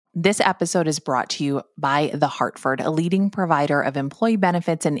This episode is brought to you by The Hartford, a leading provider of employee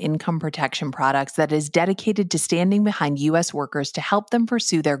benefits and income protection products that is dedicated to standing behind U.S. workers to help them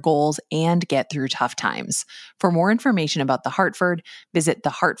pursue their goals and get through tough times. For more information about The Hartford, visit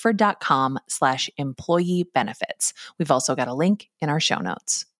thehartford.com/employee benefits. We've also got a link in our show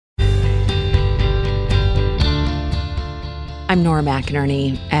notes. I'm Nora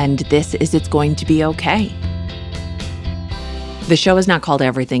McInerney, and this is It's Going to Be Okay. The show is not called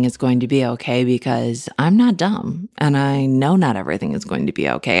Everything is Going to Be Okay because I'm not dumb, and I know not everything is going to be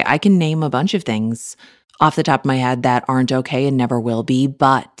okay. I can name a bunch of things off the top of my head that aren't okay and never will be,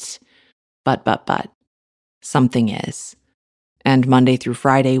 but, something is. And Monday through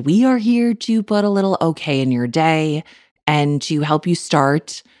Friday, we are here to put a little okay in your day and to help you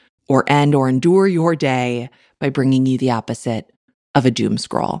start or end or endure your day by bringing you the opposite of a doom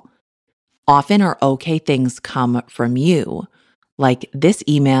scroll. Often our okay things come from you, like this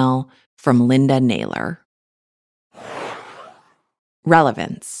email from Linda Naylor.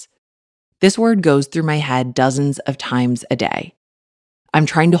 Relevance. This word goes through my head dozens of times a day. I'm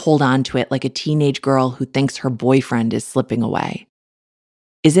trying to hold on to it like a teenage girl who thinks her boyfriend is slipping away.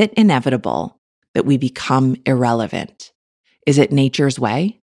 Is it inevitable that we become irrelevant? Is it nature's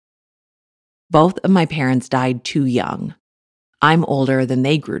way? Both of my parents died too young. I'm older than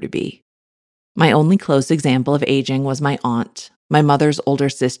they grew to be. My only close example of aging was my aunt, my mother's older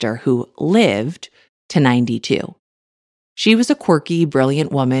sister, who lived to 92. She was a quirky,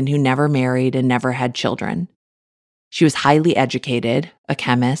 brilliant woman who never married and never had children. She was highly educated, a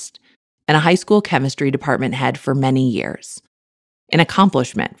chemist, and a high school chemistry department head for many years, an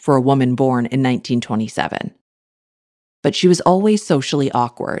accomplishment for a woman born in 1927. But she was always socially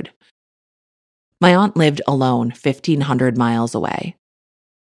awkward. My aunt lived alone 1,500 miles away.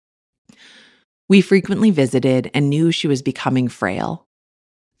 We frequently visited and knew she was becoming frail.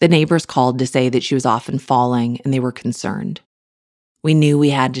 The neighbors called to say that she was often falling and they were concerned. We knew we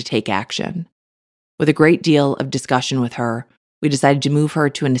had to take action. With a great deal of discussion with her, we decided to move her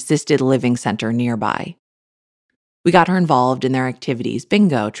to an assisted living center nearby. We got her involved in their activities: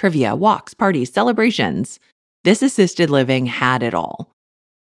 bingo, trivia, walks, parties, celebrations. This assisted living had it all.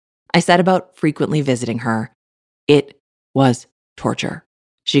 I set about frequently visiting her. It was torture.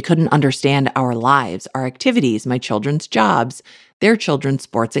 She couldn't understand our lives, our activities, my children's jobs, their children's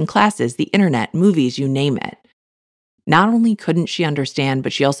sports and classes, the internet, movies, you name it. Not only couldn't she understand,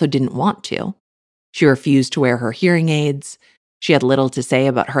 but she also didn't want to. She refused to wear her hearing aids. She had little to say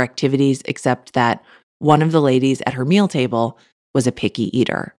about her activities except that one of the ladies at her meal table was a picky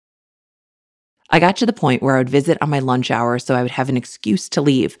eater. I got to the point where I would visit on my lunch hour so I would have an excuse to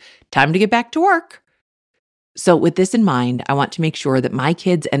leave. Time to get back to work. So with this in mind, I want to make sure that my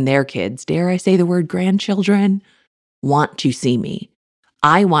kids and their kids, dare I say the word grandchildren, want to see me.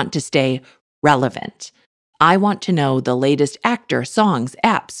 I want to stay relevant. I want to know the latest actor, songs,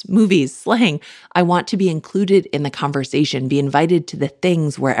 apps, movies, slang. I want to be included in the conversation, be invited to the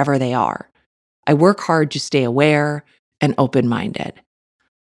things wherever they are. I work hard to stay aware and open-minded.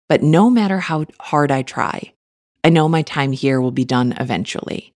 But no matter how hard I try, I know my time here will be done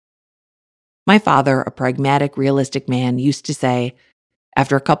eventually. My father, a pragmatic, realistic man, used to say,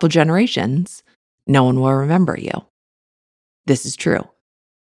 after a couple generations, no one will remember you. This is true.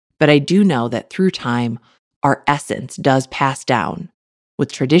 But I do know that through time, our essence does pass down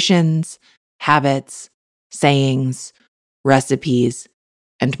with traditions, habits, sayings, recipes,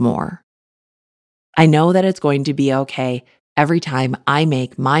 and more. I know that it's going to be okay every time I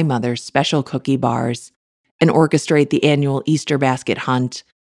make my mother's special cookie bars and orchestrate the annual Easter basket hunt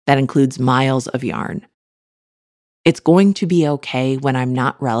that includes miles of yarn. It's going to be okay when I'm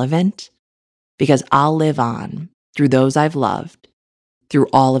not relevant because I'll live on through those I've loved, through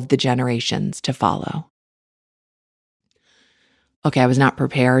all of the generations to follow. Okay, I was not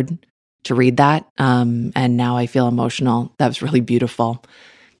prepared to read that, and now I feel emotional. That was really beautiful.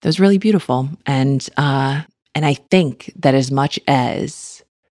 That was really beautiful. And I think that as much as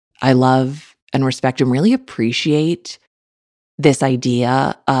I love and respect and really appreciate this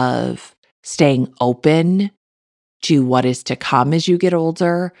idea of staying open to what is to come as you get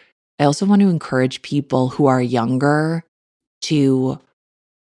older, I also want to encourage people who are younger to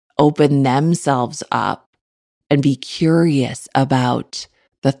open themselves up and be curious about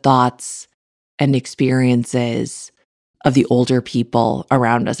the thoughts and experiences of the older people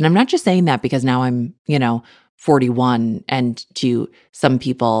around us. And I'm not just saying that because now I'm, 41, and to some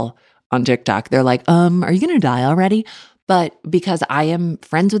people on TikTok, they're like, are you going to die already? But because I am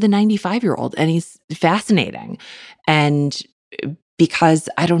friends with a 95-year-old and he's fascinating. And because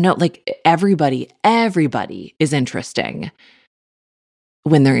I don't know, like everybody is interesting.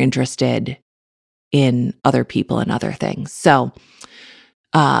 when they're interested in other people and other things. So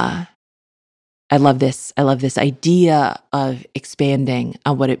I love this. I love this idea of expanding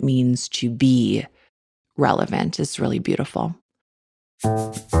on what it means to be relevant. It's really beautiful.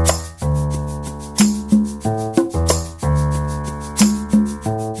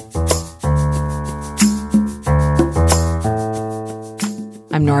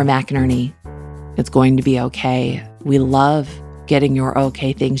 I'm Nora McInerney. It's going to be okay. We love getting your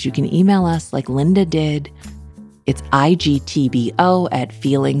okay things. You can email us like Linda did. It's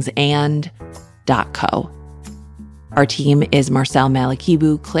igtbo@feelingsand.co. Our team is Marcel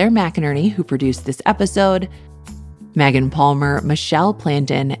Malakibu, Claire McInerney, who produced this episode, Megan Palmer, Michelle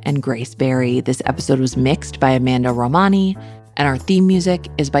Planton, and Grace Berry. This episode was mixed by Amanda Romani, and our theme music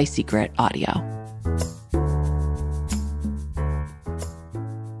is by Secret Audio.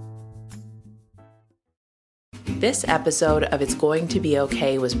 This episode of It's Going to Be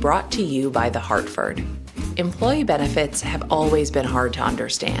Okay was brought to you by The Hartford. Employee benefits have always been hard to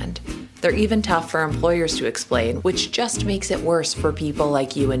understand. They're even tough for employers to explain, which just makes it worse for people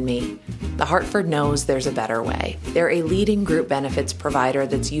like you and me. The Hartford knows there's a better way. They're a leading group benefits provider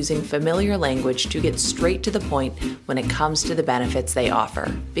that's using familiar language to get straight to the point when it comes to the benefits they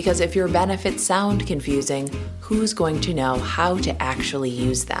offer. Because if your benefits sound confusing, who's going to know how to actually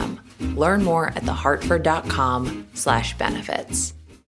use them? Learn more at thehartford.com/benefits.